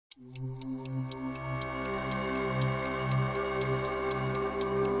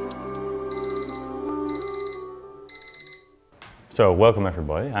So, welcome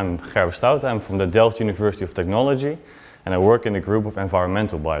everybody. I'm Gerben Stouten. I'm from the Delft University of Technology and I work in the group of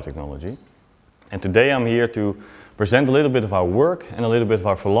environmental biotechnology. And today I'm here to present a little bit of our work and a little bit of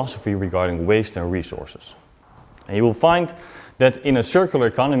our philosophy regarding waste and resources. And you will find that in a circular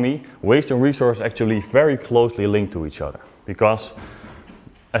economy, waste and resource are actually very closely linked to each other. Because,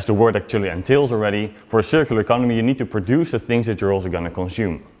 as the word actually entails already, for a circular economy you need to produce the things that you're also going to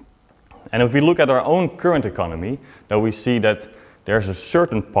consume. And if we look at our own current economy, then we see that there's a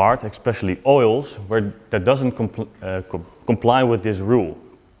certain part, especially oils, that doesn't comply with this rule.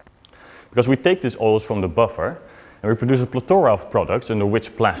 Because we take these oils from the buffer and we produce a plethora of products, under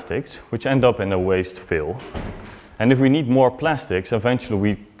which plastics, which end up in a waste fill. And if we need more plastics, eventually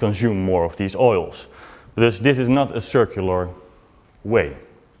we consume more of these oils. Because this is not a circular way.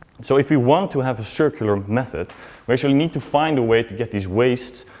 So if we want to have a circular method, we actually need to find a way to get these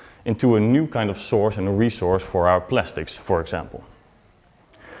wastes into a new kind of source and a resource for our plastics, for example.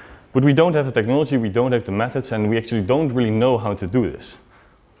 But we don't have the technology, we don't have the methods, and we actually don't really know how to do this.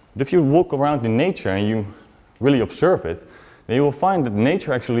 But if you walk around in nature and you really observe it, then you will find that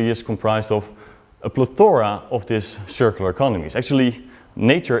nature actually is comprised of a plethora of these circular economies. Actually,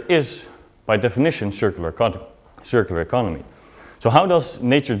 nature is, by definition, circular economy. So how does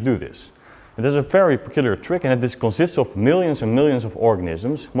nature do this? It has a very peculiar trick, and this consists of millions and millions of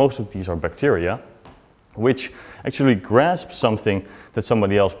organisms. Most of these are bacteria, which actually grasp something that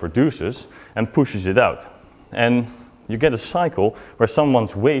somebody else produces and pushes it out. And you get a cycle where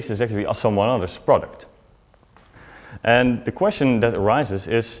someone's waste is actually someone else's product. And the question that arises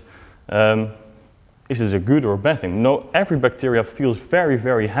is this a good or a bad thing? No, every bacteria feels very,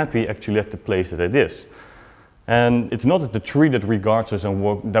 very happy actually at the place that it is. And it's not the tree that regards us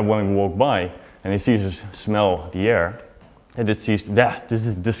and that when we walk by and it sees us smell the air, and it sees, this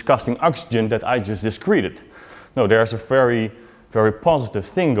is disgusting oxygen that I just excreted. No, there's a very, very positive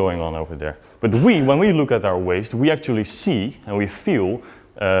thing going on over there. But when we look at our waste, we actually see and we feel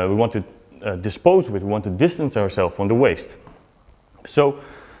we want to dispose of it, we want to distance ourselves from the waste. So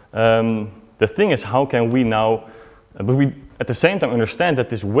the thing is, how can we now, but we at the same time understand that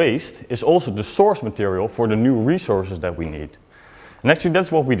this waste is also the source material for the new resources that we need. And actually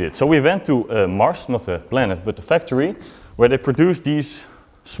that's what we did. So we went to Mars, not the planet, but the factory, where they produce these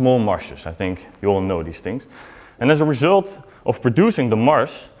small Marses. I think you all know these things. And as a result of producing the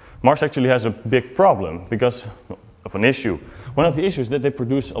Mars actually has a big problem because of an issue. One of the issues is that they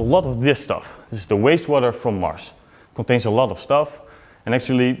produce a lot of this stuff. This is the wastewater from Mars. It contains a lot of stuff, and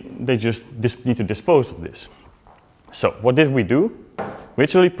actually they just need to dispose of this. So what did we do? We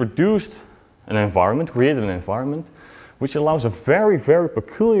actually produced an environment, created an environment, which allows a very, very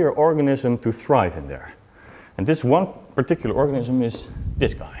peculiar organism to thrive in there. And this one particular organism is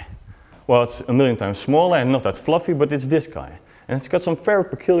this guy. Well, it's a million times smaller and not that fluffy, but it's this guy. And it's got some very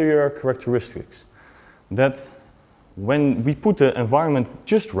peculiar characteristics that when we put the environment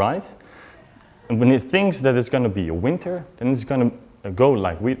just right, and when it thinks that it's going to be a winter, then it's going to go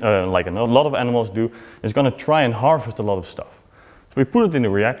like a lot of animals do. It's going to try and harvest a lot of stuff. So we put it in the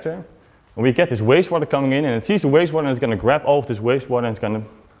reactor, and we get this wastewater coming in, and it sees the wastewater, and it's going to grab all of this wastewater, and it's going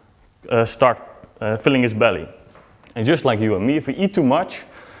to start filling its belly. And just like you and me, if we eat too much,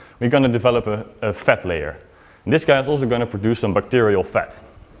 we're going to develop a fat layer. And this guy is also going to produce some bacterial fat.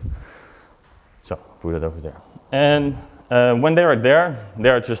 So, put it over there. And when they are there, they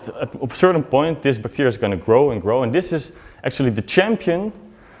are just at a certain point, this bacteria is going to grow and grow. And this is actually the champion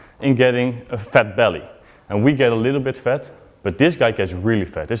in getting a fat belly. And we get a little bit fat, but this guy gets really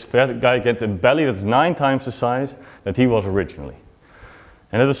fat. This fat guy gets a belly that's 9 times the size that he was originally.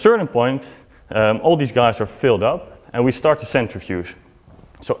 And at a certain point, all these guys are filled up, and we start to centrifuge.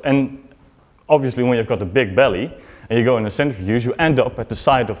 So, and obviously when you've got a big belly, and you go in a centrifuge, you end up at the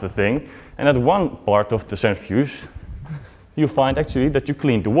side of the thing, and at one part of the centrifuge, you find actually that you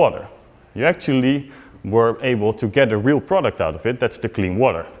cleaned the water. You actually were able to get a real product out of it, that's the clean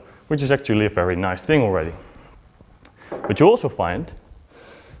water, which is actually a very nice thing already. But you also find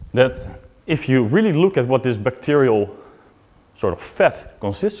that if you really look at what this bacterial sort of fat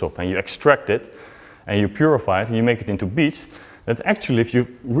consists of, and you extract it, and you purify it, and you make it into beads, that actually, if you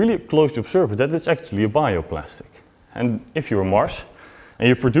really closely observe it, that it's actually a bioplastic. And if you're Mars, and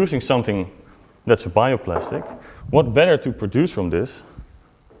you're producing something that's a bioplastic, what better to produce from this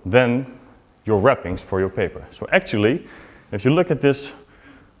than your wrappings for your paper? So actually, if you look at this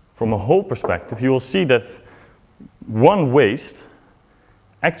from a whole perspective, you will see that one waste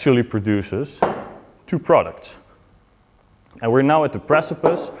actually produces 2 products. And we're now at the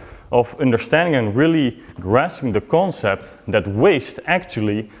precipice of understanding and really grasping the concept that waste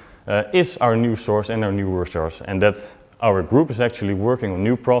actually is our new source and our new resource, and that our group is actually working on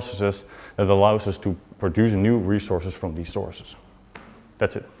new processes that allows us to produce new resources from these sources.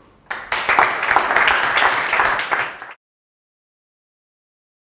 That's it.